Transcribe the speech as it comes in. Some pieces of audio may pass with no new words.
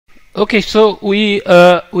Okay, so we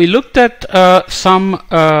looked at some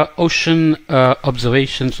ocean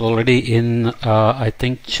observations already in I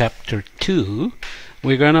think chapter 2.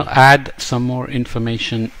 We're going to add some more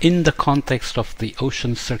information in the context of the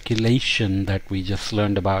ocean circulation that we just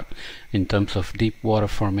learned about in terms of deep water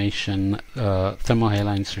formation,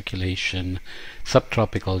 thermohaline circulation,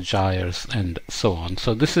 subtropical gyres, and so on.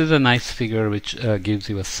 So this is a nice figure which gives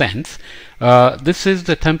you a sense. This is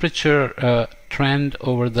the temperature trend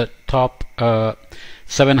over the top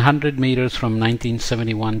 700 meters from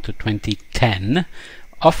 1971 to 2010.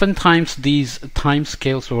 Oftentimes these time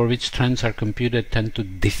scales over which trends are computed tend to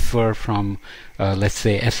differ from let's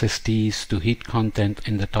say SSTs to heat content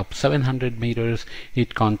in the top 700 meters,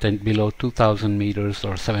 heat content below 2000 meters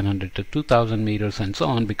or 700 to 2000 meters and so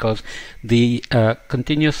on, because the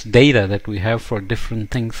continuous data that we have for different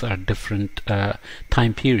things are different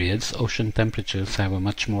time periods. Ocean temperatures have a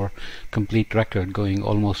much more complete record going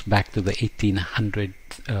almost back to the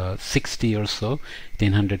 1860 or so,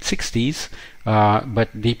 1860s,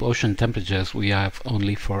 but deep ocean temperatures we have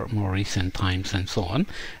only for more recent times and so on.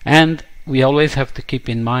 And we always have to keep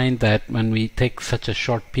in mind that when we take such a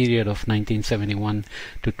short period of 1971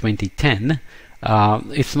 to 2010,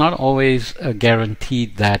 it's not always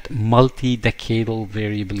guaranteed that multi-decadal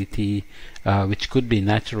variability, which could be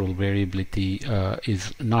natural variability,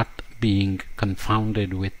 is not being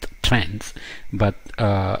confounded with trends. But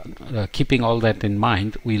keeping all that in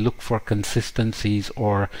mind, we look for consistencies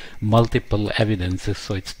or multiple evidences.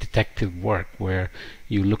 So it's detective work where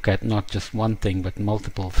you look at not just one thing but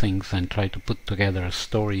multiple things and try to put together a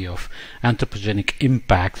story of anthropogenic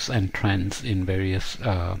impacts and trends in various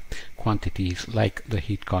quantities like the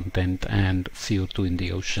heat content and CO2 in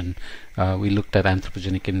the ocean. We looked at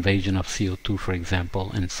anthropogenic invasion of CO2, for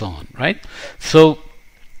example, and so on, right? So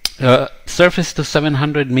surface to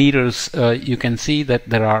 700 meters, you can see that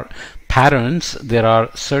there are patterns. There are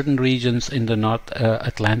certain regions in the North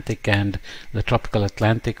Atlantic and the tropical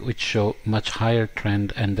Atlantic which show much higher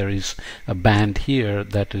trend, and there is a band here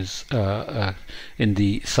that is in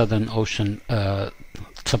the Southern Ocean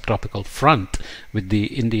subtropical front with the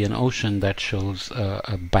Indian Ocean that shows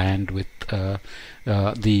a band with the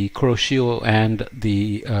Kuroshio and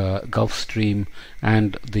the Gulf Stream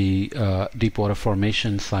and the deepwater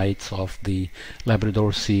formation sites of the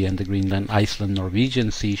Labrador Sea and the Greenland, Iceland,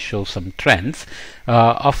 Norwegian Sea show some trends.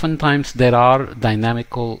 Oftentimes there are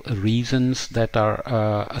dynamical reasons that are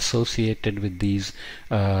associated with these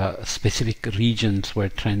specific regions where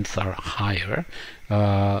trends are higher.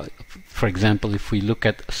 For example, if we look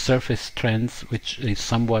at surface trends, which is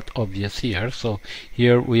somewhat obvious here, so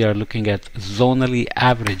here we are looking at zonally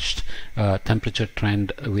averaged temperature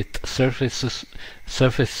trend with surface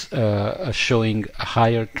showing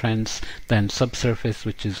higher trends than subsurface,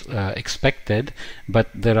 which is expected, but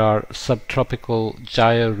there are subtropical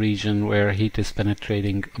gyre region where heat is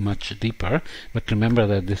penetrating much deeper. But remember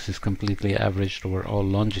that this is completely averaged over all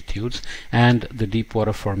longitudes, and the deep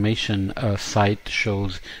water formation site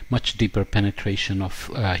shows much deeper penetration of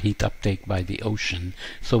heat uptake by the ocean.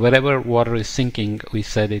 So wherever water is sinking, we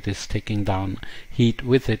said it is taking down heat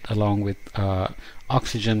with it, along with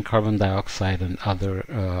oxygen, carbon dioxide, and other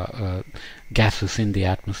gases in the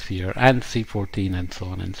atmosphere, and C14 and so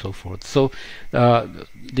on and so forth. So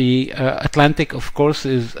the Atlantic, of course,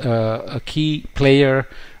 is a key player.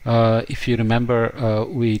 If you remember,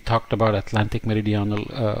 we talked about Atlantic meridional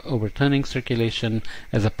overturning circulation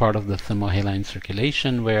as a part of the thermohaline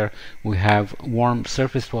circulation, where we have warm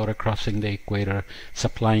surface water crossing the equator,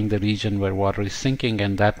 supplying the region where water is sinking,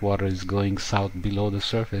 and that water is going south below the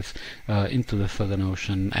surface into the Southern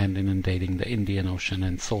Ocean and inundating the Indian Ocean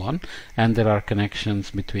and so on. And there are connections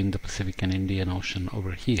between the Pacific and Indian Ocean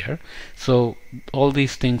over here. So all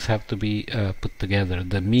these things have to be put together.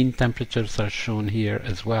 The mean temperatures are shown here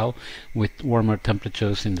as well, with warmer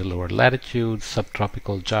temperatures in the lower latitudes,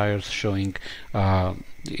 subtropical gyres showing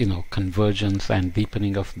convergence and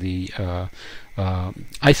deepening of the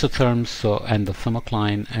isotherms, so, and the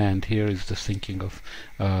thermocline, and here is the sinking of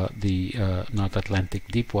the North Atlantic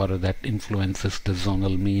deep water that influences the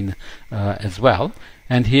zonal mean as well.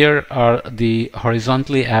 And here are the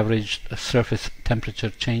horizontally averaged surface temperature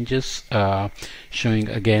changes, showing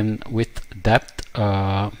again with depth.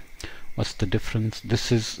 What's the difference?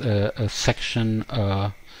 This is a section.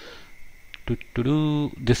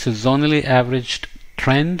 This is zonally averaged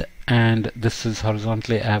trend, and this is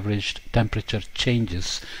horizontally averaged temperature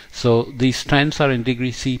changes. So these trends are in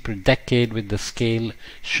degrees C per decade with the scale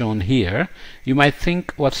shown here. You might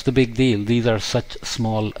think, what's the big deal? These are such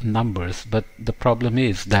small numbers, but the problem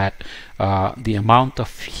is that the amount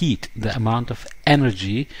of heat, the amount of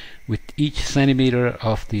energy with each centimeter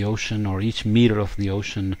of the ocean or each meter of the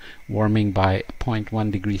ocean warming by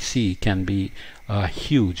 0.1 degree C can be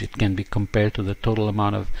huge. It can be compared to the total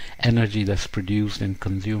amount of energy that's produced and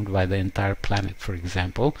consumed by the entire planet, for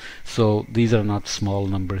example. So these are not small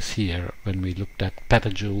numbers here when we looked at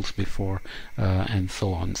petajoules before and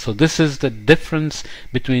so on. So this is the difference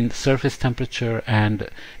between surface temperature and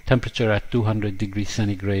temperature at 200 degrees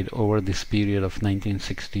centigrade over this period of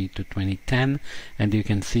 1960 to 2010, and you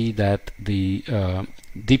can see that the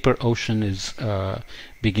deeper ocean is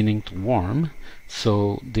beginning to warm.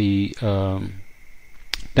 So the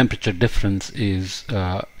temperature difference is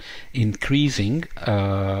increasing,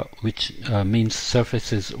 which means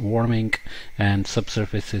surface is warming and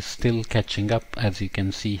subsurface is still catching up. As you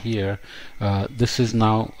can see here, this is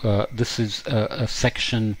now this is a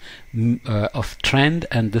section of trend,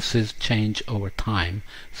 and this is change over time.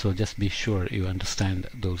 So just be sure you understand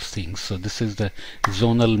those things. So this is the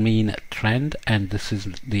zonal mean trend, and this is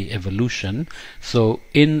the evolution. So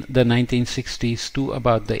in the 1960s to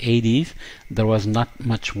about the 80s, there was not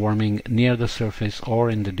much warming near the surface or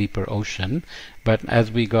in the deeper ocean. But as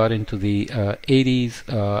we got into the 80s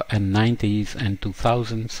and 90s and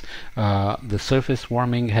 2000s, the surface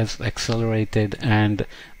warming has accelerated, and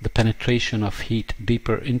the penetration of heat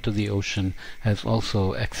deeper into the ocean has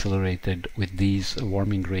also accelerated with these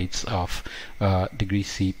warming rates of degrees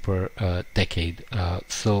C per decade.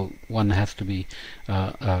 So one has to be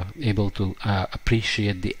able to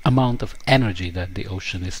appreciate the amount of energy that the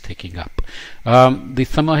ocean is taking up. The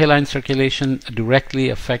thermohaline circulation directly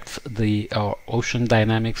affects the ocean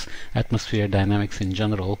dynamics, atmosphere dynamics in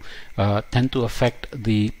general, tend to affect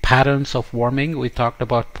the patterns of warming. We talked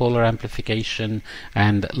about polar amplification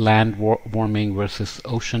and land warming versus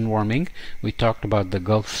ocean warming. We talked about the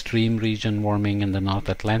Gulf Stream region warming in the North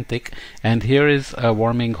Atlantic, and here is a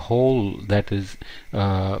warming hole that is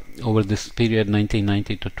over this period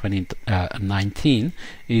 1990 to 2019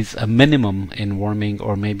 is a minimum in warming,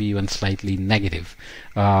 or maybe even slightly negative.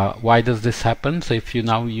 Why does this happen? So if you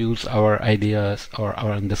now use our ideas or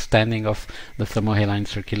our understanding of the thermohaline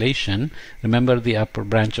circulation, remember the upper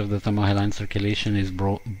branch of the thermohaline circulation is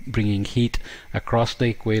bringing heat across the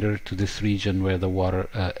equator to this region where the water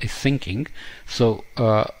is sinking. So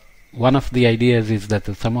one of the ideas is that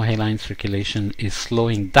the thermohaline circulation is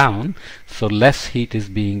slowing down, so less heat is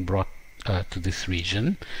being brought to this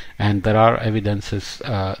region, and there are evidences.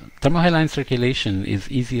 Thermohaline circulation is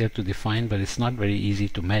easier to define, but it's not very easy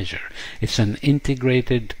to measure. It's an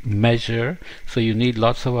integrated measure, so you need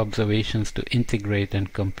lots of observations to integrate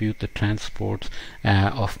and compute the transports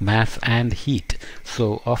of mass and heat.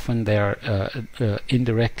 So often they are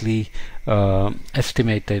indirectly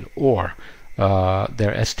estimated, or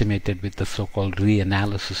they're estimated with the so-called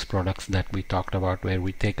reanalysis products that we talked about, where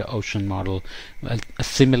we take an ocean model,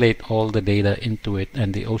 assimilate all the data into it,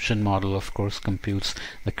 and the ocean model of course computes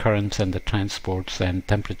the currents and the transports and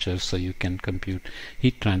temperatures, so you can compute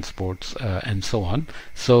heat transports and so on.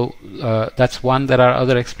 So that's one. There are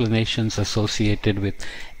other explanations associated with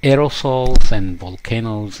aerosols and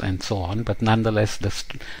volcanoes and so on, but nonetheless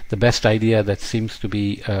the best idea that seems to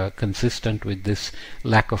be consistent with this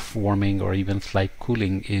lack of warming or even slight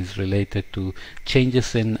cooling is related to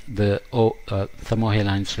changes in the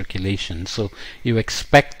thermohaline circulation. So you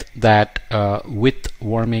expect that with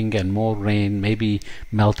warming and more rain, maybe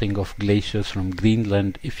melting of glaciers from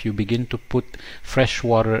Greenland, if you begin to put fresh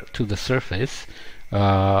water to the surface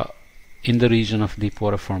in the region of deep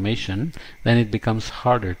water formation, then it becomes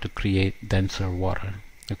harder to create denser water.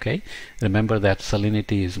 Okay, remember that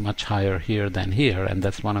salinity is much higher here than here, and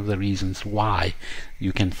that's one of the reasons why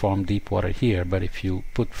you can form deep water here, but if you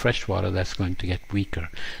put fresh water, that's going to get weaker.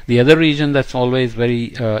 The other region that's always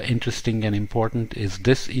very interesting and important is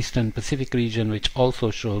this Eastern Pacific region, which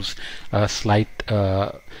also shows a slight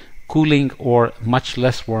cooling or much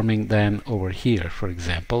less warming than over here. For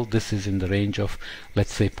example, this is in the range of,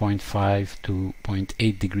 let's say, 0.5 to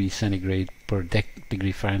 0.8 degrees centigrade per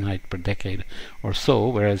degree Fahrenheit per decade or so,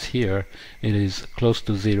 whereas here it is close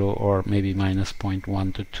to 0 or maybe minus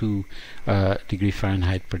 0.1 to 2 degree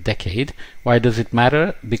Fahrenheit per decade. Why does it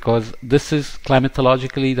matter? Because this is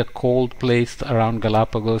climatologically the cold place around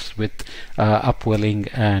Galapagos with upwelling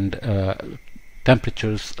and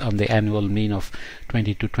temperatures on the annual mean of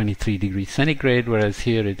 20 to 23 degrees centigrade, whereas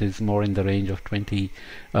here it is more in the range of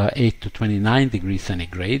 28 to 29 degrees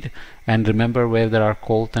centigrade. And remember, where there are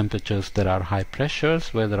cold temperatures there are high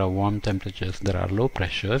pressures, where there are warm temperatures there are low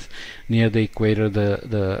pressures. Near the equator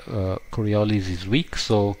the Coriolis is weak,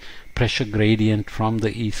 so pressure gradient from the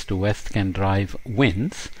east to west can drive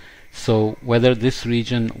winds. So whether this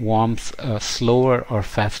region warms slower or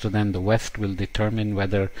faster than the west will determine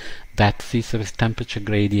whether that sea surface temperature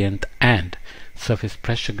gradient and surface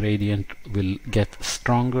pressure gradient will get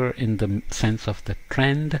stronger in the sense of the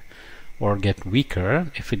trend or get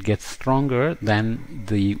weaker. If it gets stronger, then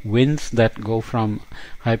the winds that go from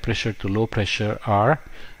high pressure to low pressure are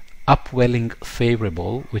upwelling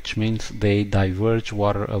favorable, which means they diverge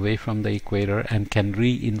water away from the equator and can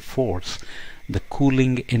reinforce the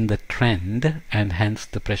cooling in the trend and hence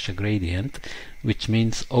the pressure gradient, which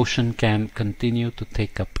means ocean can continue to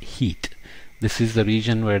take up heat. This is the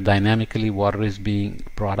region where dynamically water is being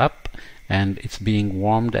brought up and it's being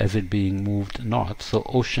warmed as it being moved north. So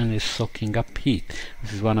ocean is soaking up heat.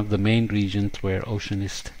 This is one of the main regions where ocean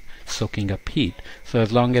is soaking up heat. So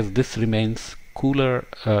as long as this remains cooler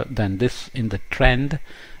than this in the trend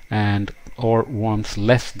and or warms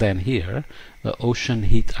less than here, the ocean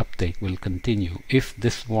heat uptake will continue. If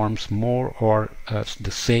this warms more or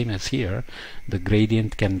the same as here, the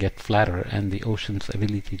gradient can get flatter and the ocean's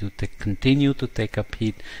ability to continue to take up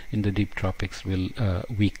heat in the deep tropics will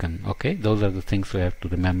weaken. Okay, those are the things we have to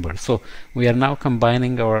remember. So we are now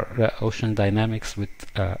combining our ocean dynamics with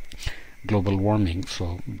global warming,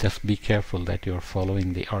 so just be careful that you're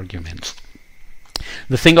following the arguments.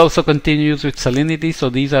 The thing also continues with salinity.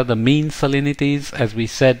 So these are the mean salinities. As we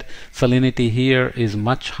said, salinity here is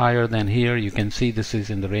much higher than here. You can see this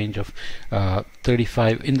is in the range of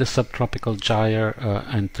 35 in the subtropical gyre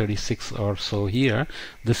and 36 or so here.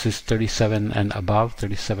 This is 37 and above.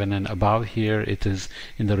 37 and above here it is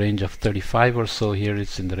in the range of 35 or so. Here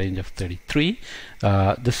it's in the range of 33.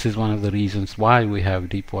 This is one of the reasons why we have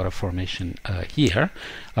deep water formation here.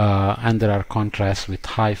 And there are contrasts with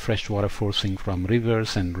high freshwater forcing from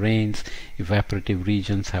rivers and rains. Evaporative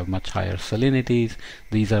regions have much higher salinities.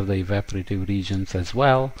 These are the evaporative regions as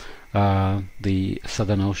well. The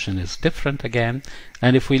Southern Ocean is different again.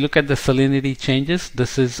 And if we look at the salinity changes,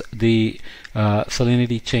 this is the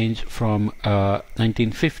salinity change from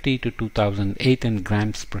 1950 to 2008 in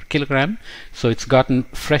grams per kilogram. So it's gotten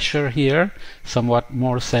fresher here, somewhat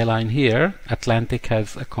more saline here. Atlantic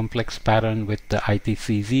has a complex pattern with the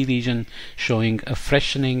ITCZ region showing a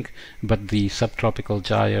freshening, but the subtropical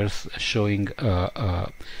gyres showing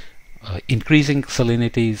increasing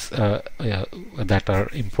salinities that are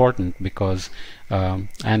important because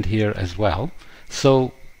and here as well.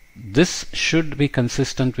 So this should be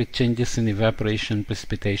consistent with changes in evaporation,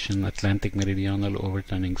 precipitation, Atlantic meridional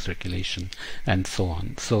overturning circulation, and so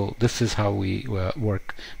on. So this is how we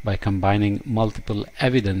work, by combining multiple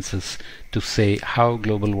evidences to say how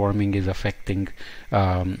global warming is affecting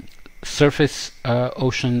surface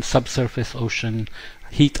ocean, subsurface ocean,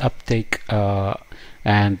 heat uptake,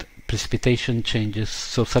 and precipitation changes.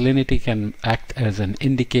 So salinity can act as an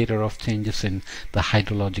indicator of changes in the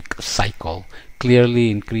hydrologic cycle. Clearly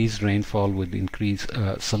increased rainfall would increase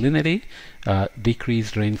salinity,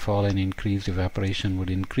 decreased rainfall and increased evaporation would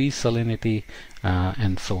increase salinity,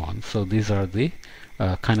 and so on. So these are the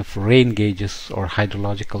kind of rain gauges or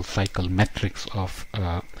hydrological cycle metrics of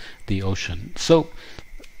the ocean. So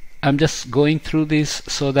I'm just going through this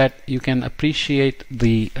so that you can appreciate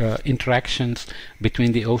the interactions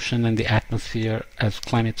between the ocean and the atmosphere as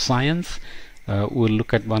climate science. We'll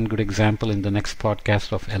look at one good example in the next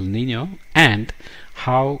podcast of El Nino and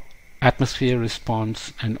how atmosphere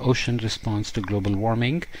responds and ocean responds to global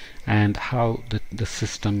warming, and how the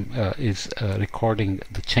system is recording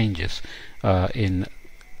the changes in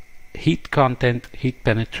heat content, heat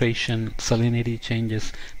penetration, salinity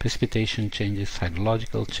changes, precipitation changes,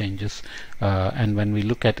 hydrological changes, and when we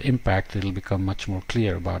look at impact, it will become much more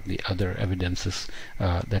clear about the other evidences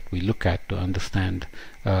that we look at to understand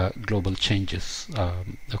global changes.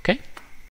 Okay.